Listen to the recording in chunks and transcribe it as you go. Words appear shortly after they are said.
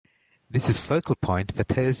This is Focal Point for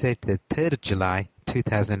Thursday, the 3rd of July,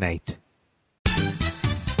 2008.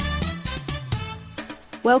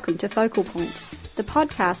 Welcome to Focal Point, the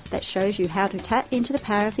podcast that shows you how to tap into the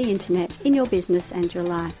power of the internet in your business and your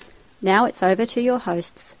life. Now it's over to your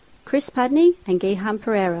hosts, Chris Pudney and Gihan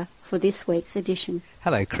Pereira, for this week's edition.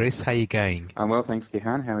 Hello, Chris. How are you going? I'm well, thanks,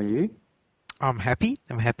 Gihan. How are you? I'm happy.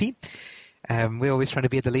 We're always trying to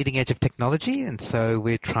be at the leading edge of technology, and so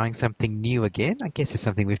we're trying something new again. I guess it's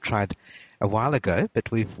something we've tried a while ago,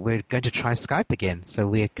 but we're going to try Skype again. So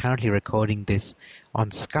we're currently recording this on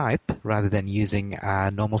Skype rather than using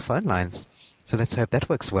our normal phone lines. So let's hope that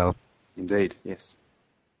works well. Indeed, yes.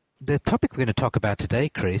 The topic we're going to talk about today,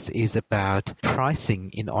 Chris, is about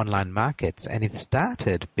pricing in online markets. And it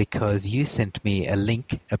started because you sent me a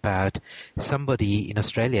link about somebody in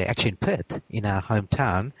Australia, actually in Perth, in our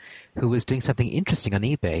hometown, who was doing something interesting on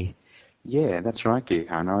eBay. Yeah, that's right,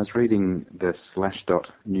 Gihan. I was reading the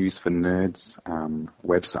Slashdot News for Nerds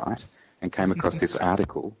website and came across this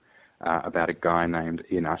article about a guy named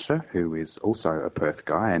Ian Usher, who is also a Perth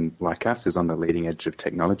guy and, like us, is on the leading edge of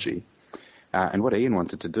technology. And what Ian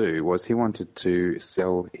wanted to do was he wanted to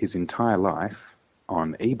sell his entire life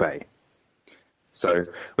on eBay. So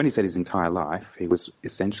when he said his entire life, he was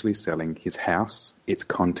essentially selling his house, its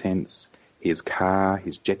contents, his car,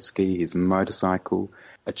 his jet ski, his motorcycle,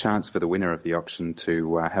 a chance for the winner of the auction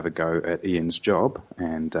to have a go at Ian's job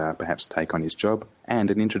and perhaps take on his job,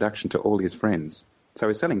 and an introduction to all his friends. So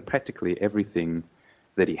he's selling practically everything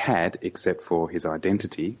that he had except for his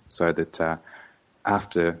identity, so that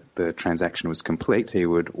after the transaction was complete, he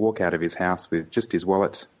would walk out of his house with just his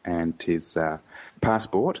wallet and his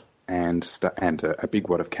passport and a big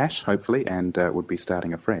wad of cash, hopefully, and would be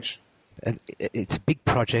starting afresh. It's a big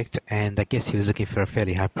project, and I guess he was looking for a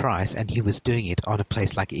fairly high price, and he was doing it on a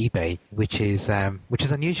place like eBay, which is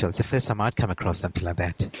unusual. It's the first time I'd come across something like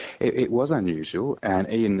that. It was unusual, and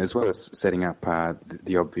Ian, as well as setting up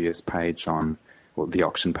the obvious page the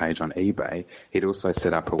auction page on eBay, he'd also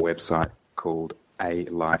set up a website called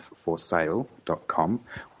alifeforsale.com,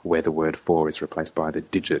 where the word for is replaced by the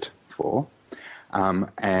digit 4.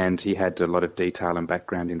 And he had a lot of detail and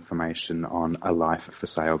background information on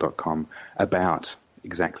alifeforsale.com about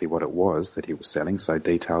exactly what it was that he was selling, so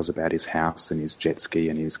details about his house and his jet ski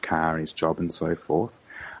and his car and his job and so forth.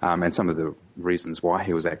 And some of the reasons why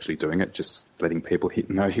he was actually doing it, just letting people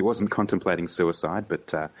know he wasn't contemplating suicide, but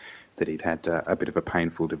that he'd had a bit of a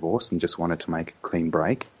painful divorce and just wanted to make a clean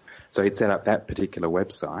break. So he'd set up that particular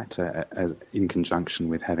website in conjunction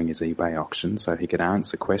with having his eBay auction so he could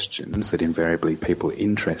answer questions that invariably people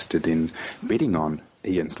interested in bidding on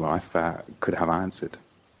Ian's life could have answered.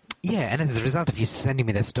 Yeah, and as a result of you sending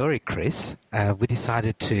me that story, Chris, we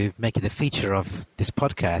decided to make it the feature of this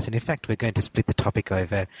podcast. And in fact, we're going to split the topic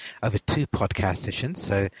over 2 podcast sessions.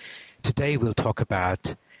 So today we'll talk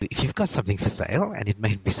about if you've got something for sale, and it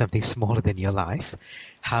may be something smaller than your life,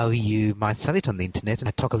 how you might sell it on the internet, and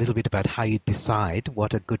I talk a little bit about how you decide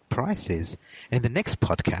what a good price is. And in the next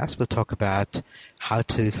podcast, we'll talk about how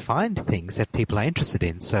to find things that people are interested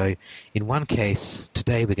in. So in one case,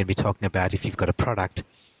 today we're going to be talking about if you've got a product,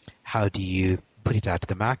 how do you put it out to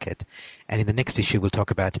the market? And in the next issue, we'll talk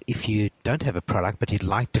about if you don't have a product, but you'd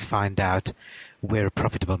like to find out where a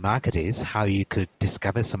profitable market is, how you could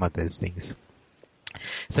discover some of those things.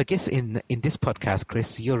 So I guess in this podcast,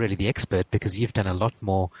 Chris, you're really the expert because you've done a lot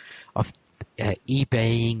more of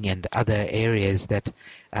eBaying and other areas that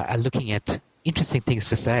are looking at interesting things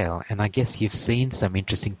for sale. And I guess you've seen some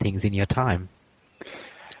interesting things in your time.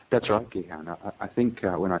 That's right, Gihan. I think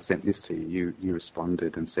when I sent this to you, you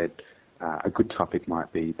responded and said a good topic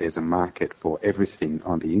might be there's a market for everything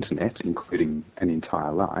on the internet, including an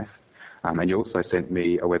entire life. And you also sent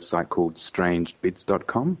me a website called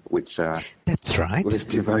strangebids.com, which that's right. was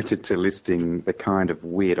devoted to listing the kind of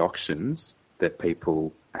weird auctions that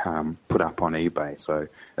people put up on eBay. So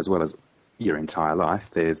as well as your entire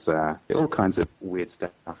life, there's all kinds of weird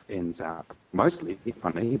stuff ends up mostly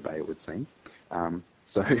on eBay, it would seem.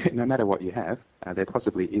 So no matter what you have, there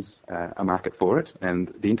possibly is a market for it,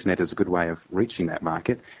 and the internet is a good way of reaching that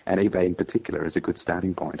market, and eBay in particular is a good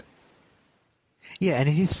starting point. Yeah, and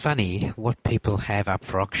it is funny what people have up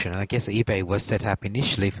for auction. And I guess eBay was set up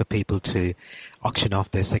initially for people to auction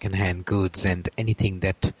off their second-hand goods and anything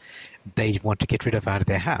that they want to get rid of out of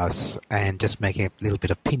their house and just make a little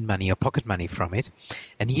bit of pin money or pocket money from it.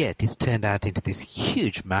 And yet it's turned out into this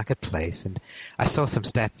huge marketplace. And I saw some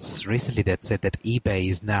stats recently that said that eBay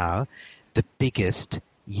is now the biggest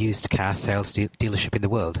used car sales dealership in the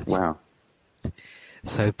world. Wow.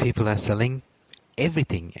 So people are selling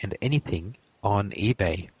everything and anything on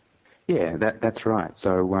eBay. Yeah, that's right.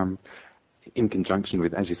 So in conjunction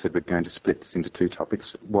with, as you said, we're going to split this into two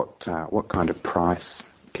topics. What kind of price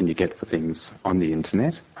can you get for things on the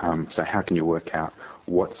internet? So how can you work out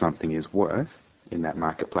what something is worth in that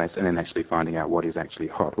marketplace, and then actually finding out what is actually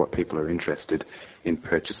hot, what people are interested in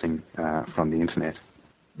purchasing from the internet.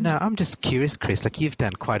 Now, I'm just curious, Chris, like you've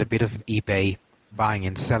done quite a bit of eBay buying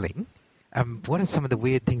and selling. What are some of the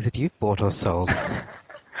weird things that you've bought or sold?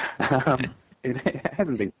 It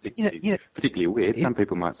hasn't been particularly weird. Some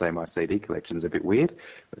people might say my CD collection is a bit weird,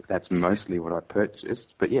 but that's mostly what I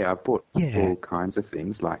purchased. But yeah, I've bought all kinds of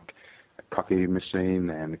things like a coffee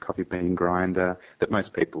machine and a coffee bean grinder that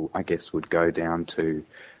most people, I guess, would go down to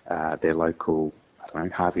their local, I don't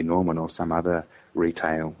know, Harvey Norman or some other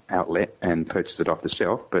retail outlet and purchase it off the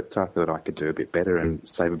shelf. But I thought I could do a bit better and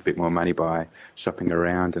save a bit more money by shopping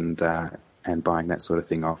around and buying that sort of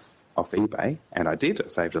thing off eBay, and I did. I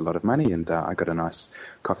saved a lot of money, and I got a nice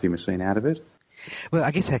coffee machine out of it. Well, I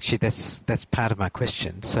guess actually that's part of my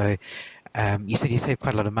question. So you said you saved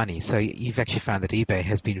quite a lot of money, so you've actually found that eBay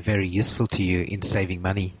has been very useful to you in saving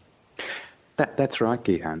money. That's right,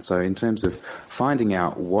 Gihan. So in terms of finding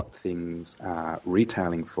out what things are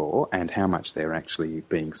retailing for and how much they're actually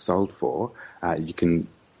being sold for, you can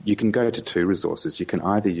go to two resources. You can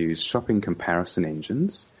either use shopping comparison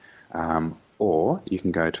engines, or you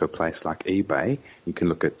can go to a place like eBay. You can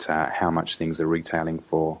look at how much things are retailing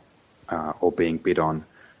for or being bid on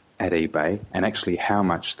at eBay, and actually how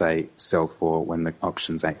much they sell for when the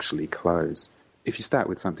auctions actually close. If you start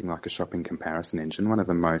with something like a shopping comparison engine, one of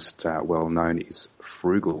the most well-known is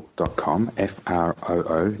Froogle.com,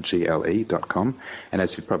 Froogle.com. And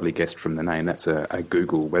as you've probably guessed from the name, that's a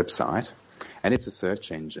Google website. And it's a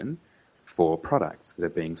search engine for products that are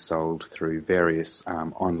being sold through various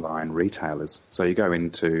online retailers. So you go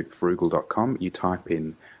into Froogle.com, you type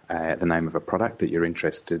in the name of a product that you're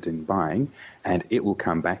interested in buying, and it will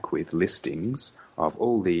come back with listings of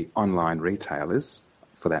all the online retailers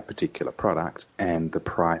for that particular product and the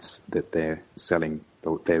price that they're selling,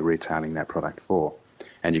 they're retailing that product for.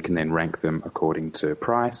 And you can then rank them according to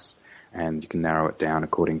price, and you can narrow it down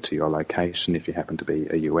according to your location if you happen to be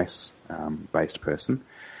a US-based person.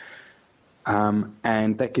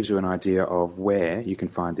 And that gives you an idea of where you can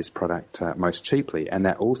find this product most cheaply, and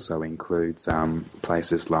that also includes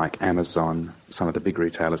places like Amazon, some of the big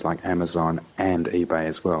retailers like Amazon and eBay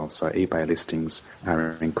as well. So eBay listings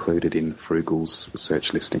are included in Froogle's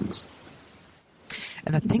search listings.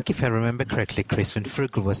 And I think if I remember correctly, Chris, when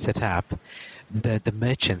Froogle was set up, the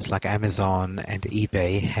merchants like Amazon and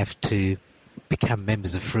eBay have to become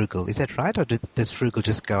members of Froogle. Is that right? Or does Froogle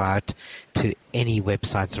just go out to any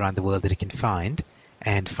websites around the world that it can find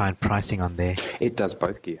and find pricing on there? It does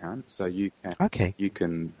both, Gihan. So you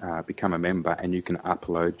can become a member and you can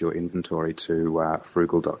upload your inventory to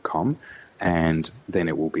Froogle.com, and then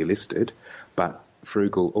it will be listed. But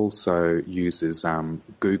Froogle also uses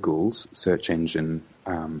Google's search engine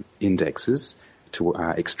indexes to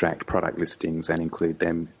extract product listings and include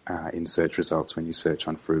them in search results when you search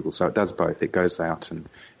on Froogle. So it does both. It goes out and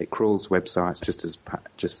it crawls websites just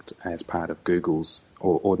as part of Google's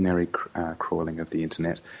or ordinary crawling of the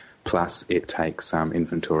internet. Plus, it takes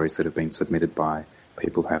inventories that have been submitted by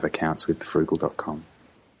people who have accounts with Froogle.com.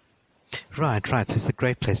 Right. So it's a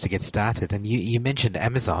great place to get started. And you mentioned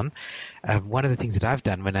Amazon. One of the things that I've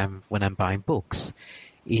done when I'm buying books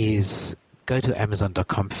is go to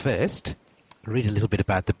Amazon.com first, read a little bit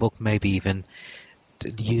about the book, maybe even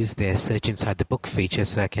use their search inside the book feature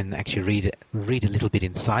so I can actually read a little bit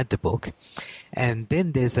inside the book. And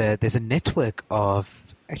then there's a network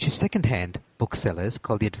of actually second-hand booksellers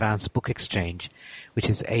called the Advanced Book Exchange, which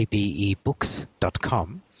is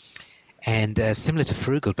abebooks.com. And similar to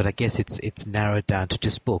Froogle, but I guess it's narrowed down to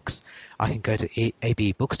just books. I can go to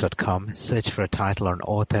abebooks.com, search for a title or an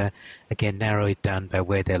author, again narrow it down by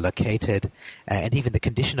where they're located, and even the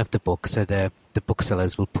condition of the book. So the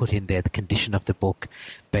booksellers will put in there the condition of the book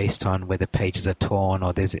based on whether pages are torn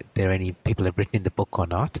or there are any people have written in the book or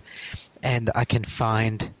not. And I can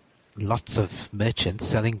find lots of merchants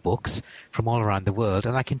selling books from all around the world,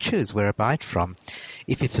 and I can choose where I buy it from.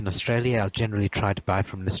 If it's in Australia, I'll generally try to buy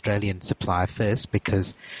from an Australian supplier first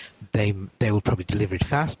because they will probably deliver it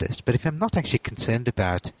fastest. But if I'm not actually concerned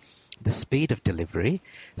about the speed of delivery,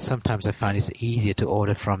 sometimes I find it's easier to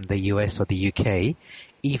order from the US or the UK,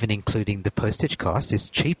 even including the postage costs. It's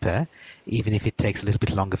cheaper, even if it takes a little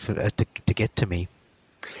bit longer to get to me.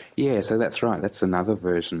 Yeah, so that's right. That's another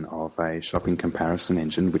version of a shopping comparison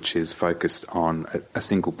engine, which is focused on a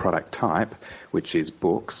single product type, which is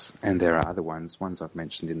books. And there are other ones I've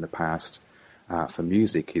mentioned in the past for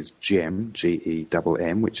music is GEM,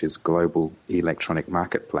 GEMM, which is Global Electronic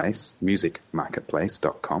Marketplace,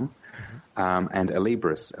 musicmarketplace.com. And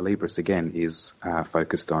Alibris. Alibris, again, is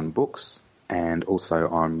focused on books and also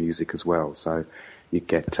on music as well. So you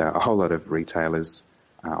get a whole lot of retailers,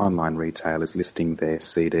 online retailers, listing their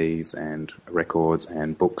CDs and records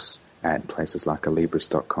and books at places like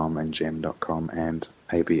Alibris.com and Gem.com and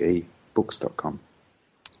ABEbooks.com.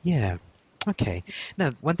 Yeah. Okay.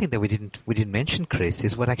 Now, one thing that we didn't mention, Chris,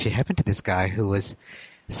 is what actually happened to this guy who was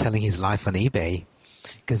selling his life on eBay,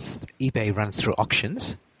 because eBay runs through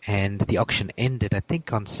auctions, and the auction ended, I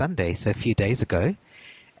think, on Sunday, so a few days ago.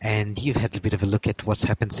 And you've had a bit of a look at what's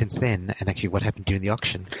happened since then, and actually what happened during the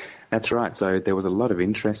auction. That's right. So there was a lot of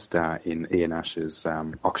interest in Ian Usher's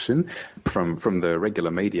auction from the regular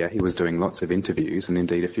media. He was doing lots of interviews, and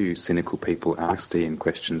indeed a few cynical people asked Ian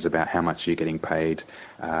questions about how much you're getting paid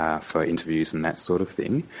for interviews and that sort of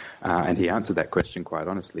thing. And he answered that question quite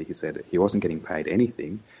honestly. He said he wasn't getting paid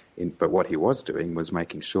anything, but what he was doing was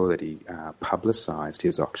making sure that he publicised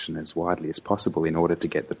his auction as widely as possible in order to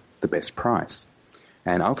get the best price.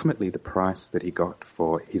 And ultimately, the price that he got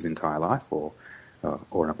for his entire life, or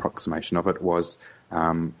an approximation of it, was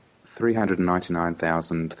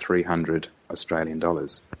 399,300 Australian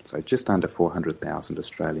dollars. So just under 400,000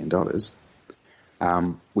 Australian dollars,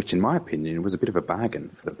 which, in my opinion, was a bit of a bargain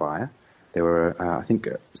for the buyer. There were, I think,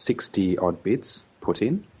 60 odd bids put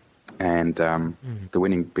in, and the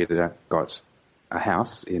winning bidder got a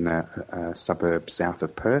house in a suburb south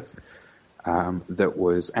of Perth. That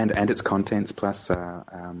was and its contents plus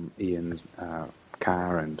Ian's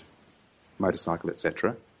car and motorcycle,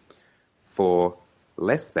 etc., for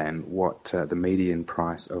less than what the median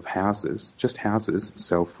price of houses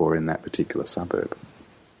sell for in that particular suburb.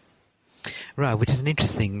 Right, which is an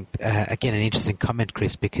interesting comment,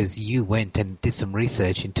 Chris, because you went and did some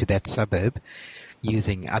research into that suburb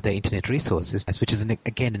using other internet resources, which is,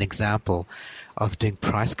 again, an example of doing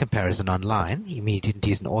price comparison online. You mean you didn't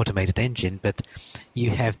use an automated engine, but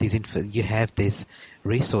you have these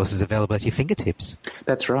resources available at your fingertips.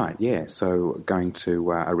 That's right, yeah. So going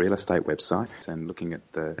to a real estate website and looking at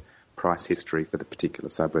the price history for the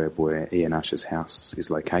particular suburb where Ian Usher's house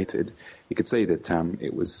is located, you could see that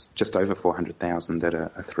it was just over 400,000 that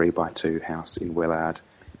a 3x2 house in Wellard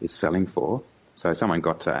is selling for. So someone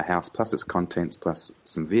got a house plus its contents plus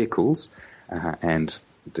some vehicles, and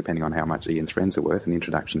depending on how much Ian's friends are worth, an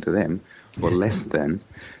introduction to them, for less than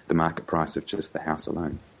the market price of just the house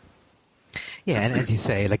alone. Yeah, and as you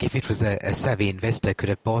say, like if it was a savvy investor, could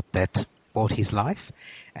have bought his life,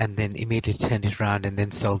 and then immediately turned it around and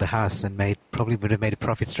then sold the house and probably would have made a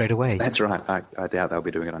profit straight away. That's right. I doubt they'll be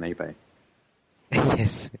doing it on eBay.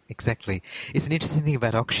 Yes, exactly. It's an interesting thing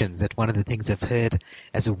about auctions that one of the things I've heard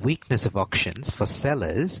as a weakness of auctions for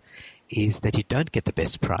sellers is that you don't get the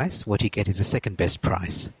best price. What you get is the second best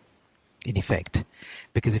price, in effect.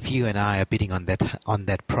 Because if you and I are bidding on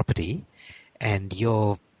that property and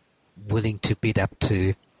you're willing to bid up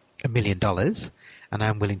to $1 million and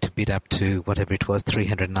I'm willing to bid up to whatever it was,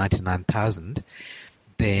 399,000,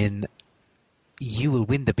 then you will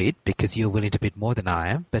win the bid because you're willing to bid more than I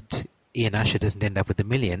am, but Ian Usher doesn't end up with $1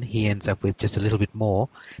 million. He ends up with just a little bit more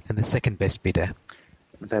than the second best bidder.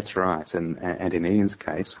 That's right. And in Ian's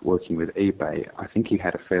case, working with eBay, I think he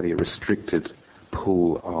had a fairly restricted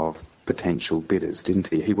pool of potential bidders, didn't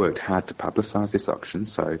he? He worked hard to publicise this auction,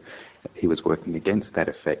 so he was working against that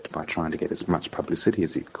effect by trying to get as much publicity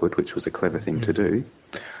as he could, which was a clever thing to do.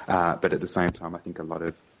 But at the same time, I think a lot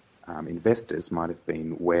of investors might have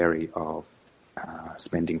been wary of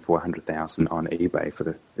spending $400,000 on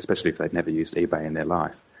eBay especially if they'd never used eBay in their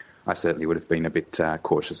life. I certainly would have been a bit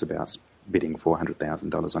cautious about bidding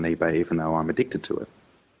 $400,000 on eBay, even though I'm addicted to it.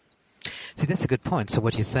 See, that's a good point. So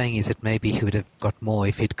what you're saying is that maybe he would have got more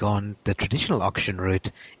if he'd gone the traditional auction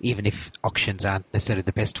route, even if auctions aren't necessarily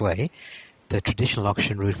the best way. The traditional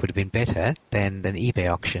auction route would have been better than an eBay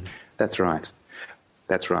auction. That's right.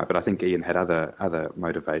 That's right, but I think Ian had other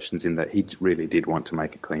motivations in that he really did want to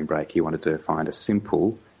make a clean break. He wanted to find a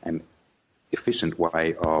simple and efficient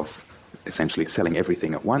way of essentially selling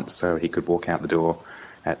everything at once so he could walk out the door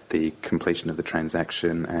at the completion of the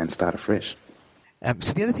transaction and start afresh.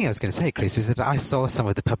 So the other thing I was going to say, Chris, is that I saw some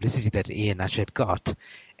of the publicity that Ian Usher had got,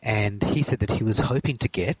 and he said that he was hoping to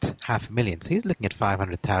get $500,000. So he was looking at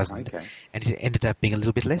 500,000, okay. And it ended up being a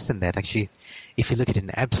little bit less than that. Actually, if you look at it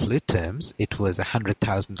in absolute terms, it was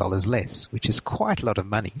 $100,000 less, which is quite a lot of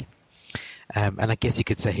money. And I guess you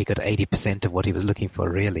could say he got 80% of what he was looking for,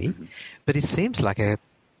 really. Mm-hmm. But it seems like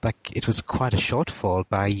it was quite a shortfall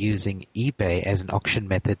by using eBay as an auction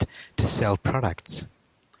method to sell products.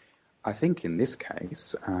 I think in this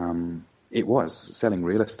case, it was selling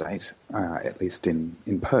real estate, at least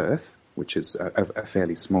in Perth, which is a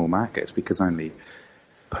fairly small market, because only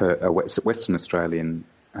Western Australian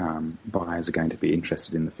buyers are going to be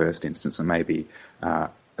interested in the first instance, and maybe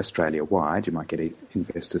Australia-wide, you might get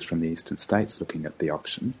investors from the eastern states looking at the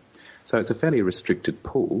auction. So it's a fairly restricted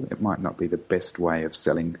pool. It might not be the best way of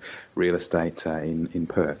selling real estate in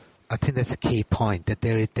Perth. I think that's a key point, that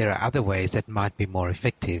there are other ways that might be more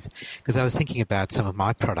effective. Because I was thinking about some of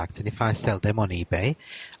my products, and if I sell them on eBay,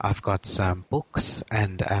 I've got some books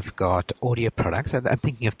and I've got audio products. And I'm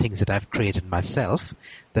thinking of things that I've created myself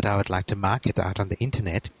that I would like to market out on the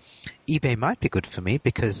internet. eBay might be good for me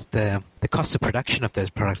because the cost of production of those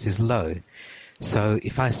products is low. So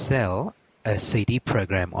if I sell a CD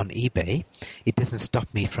program on eBay, it doesn't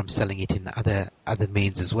stop me from selling it in other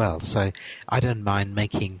means as well. So I don't mind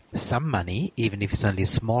making some money, even if it's only a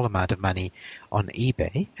small amount of money on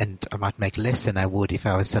eBay, and I might make less than I would if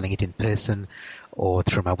I was selling it in person or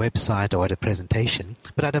through my website or at a presentation.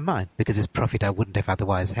 But I don't mind because it's profit I wouldn't have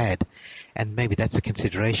otherwise had. And maybe that's a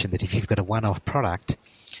consideration, that if you've got a one-off product,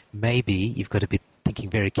 maybe you've got to be thinking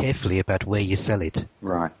very carefully about where you sell it.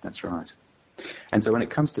 Right, that's right. And so when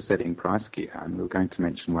it comes to setting price, Gihan, we're going to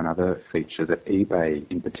mention one other feature that eBay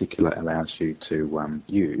in particular allows you to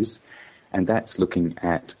use, and that's looking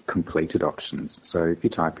at completed auctions. So if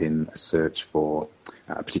you type in a search for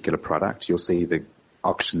a particular product, you'll see the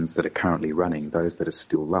auctions that are currently running, those that are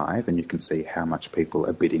still live, and you can see how much people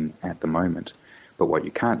are bidding at the moment. But what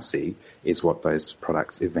you can't see is what those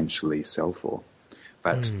products eventually sell for.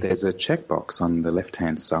 But there's a checkbox on the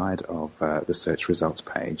left-hand side of the search results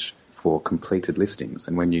page for completed listings.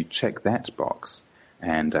 And when you check that box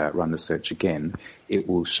and run the search again, it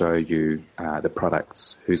will show you the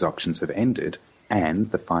products whose auctions have ended and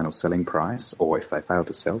the final selling price, or if they failed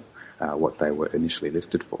to sell, what they were initially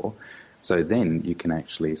listed for. So then you can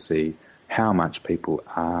actually see how much people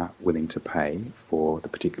are willing to pay for the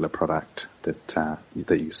particular product that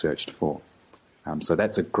you searched for. So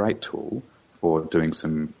that's a great tool for doing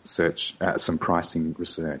some pricing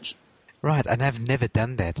research. Right, and I've never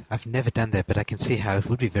done that. But I can see how it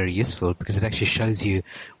would be very useful because it actually shows you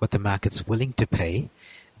what the market's willing to pay,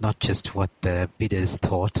 not just what the bidders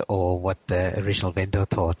thought or what the original vendor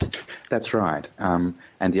thought. That's right. And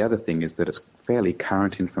the other thing is that it's fairly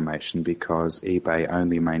current information because eBay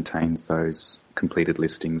only maintains those completed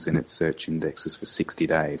listings in its search indexes for 60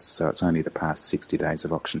 days. So it's only the past 60 days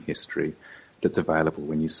of auction history that's available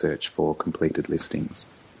when you search for completed listings.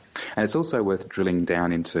 And it's also worth drilling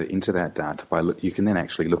down into that data. You can then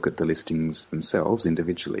actually look at the listings themselves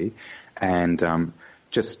individually and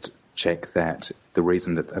just check that the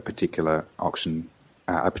reason that a particular auction,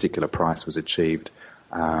 a particular price was achieved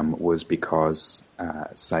was because,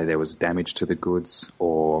 say, there was damage to the goods,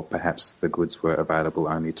 or perhaps the goods were available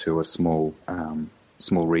only to a small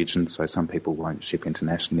region, so some people won't ship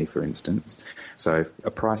internationally, for instance. So if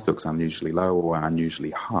a price looks unusually low or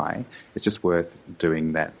unusually high, it's just worth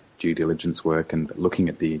doing that due diligence work and looking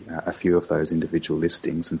at a few of those individual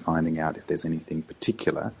listings and finding out if there's anything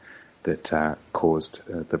particular that caused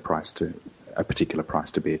a particular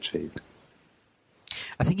price to be achieved.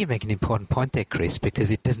 I think you make an important point there, Chris,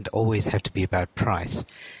 because it doesn't always have to be about price.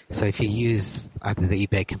 So if you use either the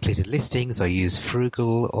eBay completed listings, or use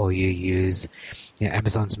Frugal, or you use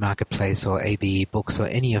Amazon's Marketplace or ABE Books or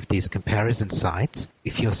any of these comparison sites,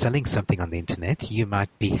 if you're selling something on the internet, you might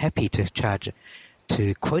be happy to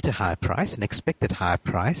quote a higher price and expect that higher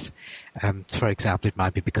price. For example, it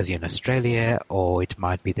might be because you're in Australia, or it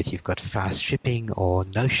might be that you've got fast shipping or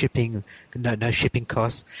no shipping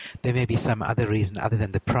costs. There may be some other reason other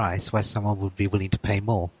than the price why someone would be willing to pay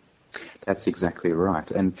more. That's exactly right.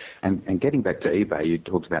 And getting back to eBay, you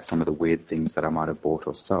talked about some of the weird things that I might have bought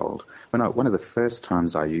or sold. One of the first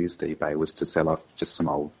times I used eBay was to sell off just some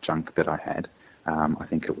old junk that I had. I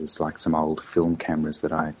think it was like some old film cameras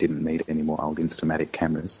that I didn't need anymore, old Instamatic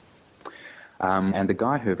cameras. And the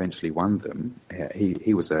guy who eventually won them,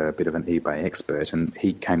 he was a bit of an eBay expert, and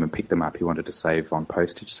he came and picked them up. He wanted to save on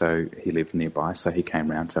postage, so he lived nearby, so he came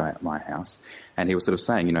round to my house. And he was sort of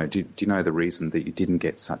saying, do you know the reason that you didn't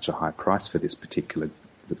get such a high price for this particular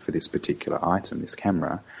item, this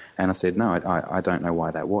camera? And I said, no, I don't know why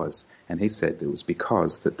that was. And he said it was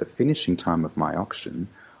because that the finishing time of my auction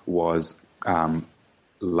was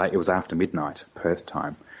late. It was after midnight, Perth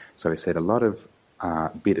time. So he said a lot of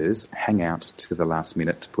bidders hang out to the last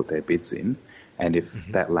minute to put their bids in, and if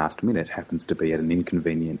that last minute happens to be at an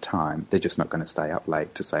inconvenient time, they're just not going to stay up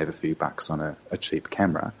late to save a few bucks on a cheap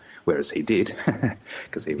camera, whereas he did,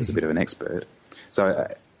 because he was a bit of an expert.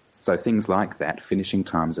 So things like that, finishing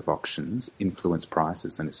times of auctions, influence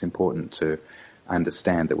prices, and it's important to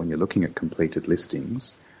understand that when you're looking at completed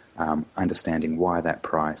listings, understanding why that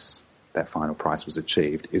price that final price was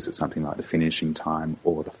achieved? Is it something like the finishing time,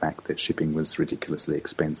 or the fact that shipping was ridiculously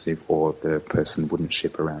expensive, or the person wouldn't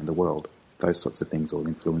ship around the world? Those sorts of things all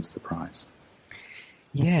influence the price.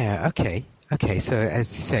 Yeah, okay. Okay, so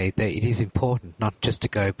as you say, it is important not just to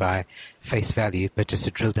go by face value, but just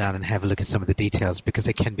to drill down and have a look at some of the details, because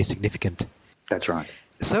they can be significant. That's right.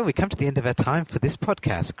 So we come to the end of our time for this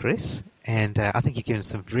podcast, Chris, and I think you've given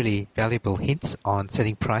some really valuable hints on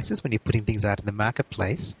setting prices when you're putting things out in the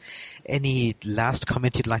marketplace. Any last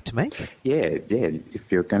comment you'd like to make? Yeah.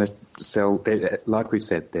 If you're going to sell, like we've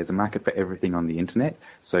said, there's a market for everything on the internet.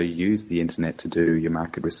 So use the internet to do your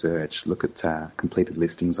market research. Look at completed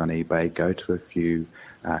listings on eBay. Go to a few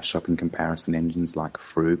shopping comparison engines like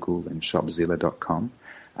Frugal and Shopzilla.com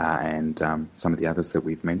and some of the others that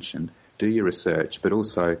we've mentioned. Do your research, but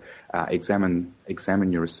also examine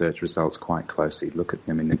your research results quite closely. Look at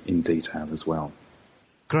them in detail as well.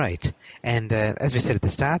 Great. And as we said at the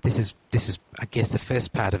start, this is I guess the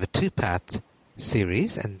first part of a two-part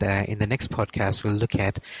series. And in the next podcast, we'll look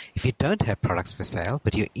at, if you don't have products for sale,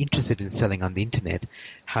 but you're interested in selling on the internet,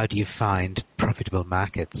 how do you find profitable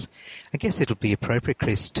markets? I guess it'll be appropriate,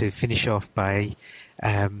 Chris, to finish off by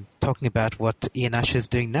talking about what Ian Usher is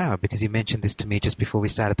doing now, because you mentioned this to me just before we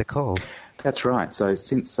started the call. That's right. So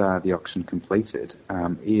since the auction completed,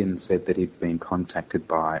 Ian said that he'd been contacted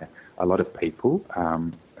by a lot of people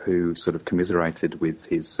who sort of commiserated with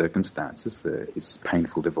his circumstances, his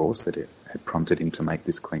painful divorce that had prompted him to make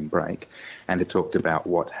this clean break, and had talked about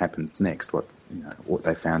what happens next, what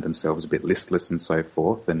they found themselves a bit listless and so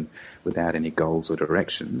forth, and without any goals or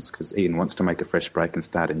directions, because Ian wants to make a fresh break and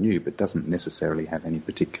start anew, but doesn't necessarily have any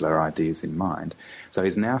particular ideas in mind. So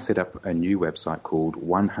he's now set up a new website called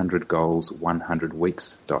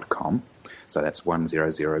 100goals100weeks.com. So that's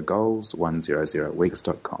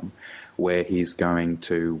 100goals100weeks.com, where he's going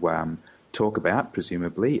to talk about,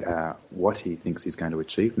 presumably, what he thinks he's going to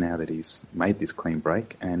achieve now that he's made this clean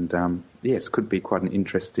break. And yes, could be quite an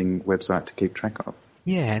interesting website to keep track of.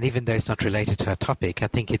 Yeah, and even though it's not related to our topic, I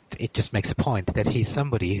think it just makes a point that he's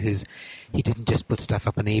somebody he didn't just put stuff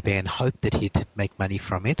up on eBay and hope that he'd make money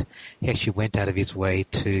from it. He actually went out of his way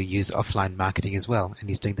to use offline marketing as well, and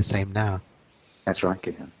he's doing the same now. That's right,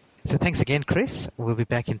 Gihan. So thanks again, Chris. We'll be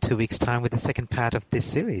back in 2 weeks' time with the second part of this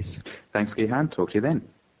series. Thanks, Gihan. Talk to you then.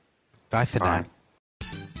 Bye for now.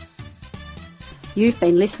 You've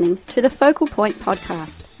been listening to the Focal Point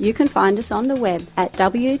podcast. You can find us on the web at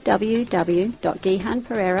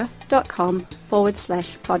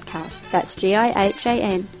www.gihanperera.com/podcast. That's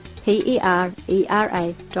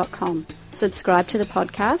GIHANPERERA.com. Subscribe to the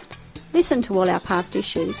podcast, listen to all our past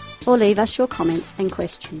issues, or leave us your comments and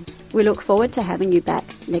questions. We look forward to having you back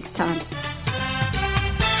next time.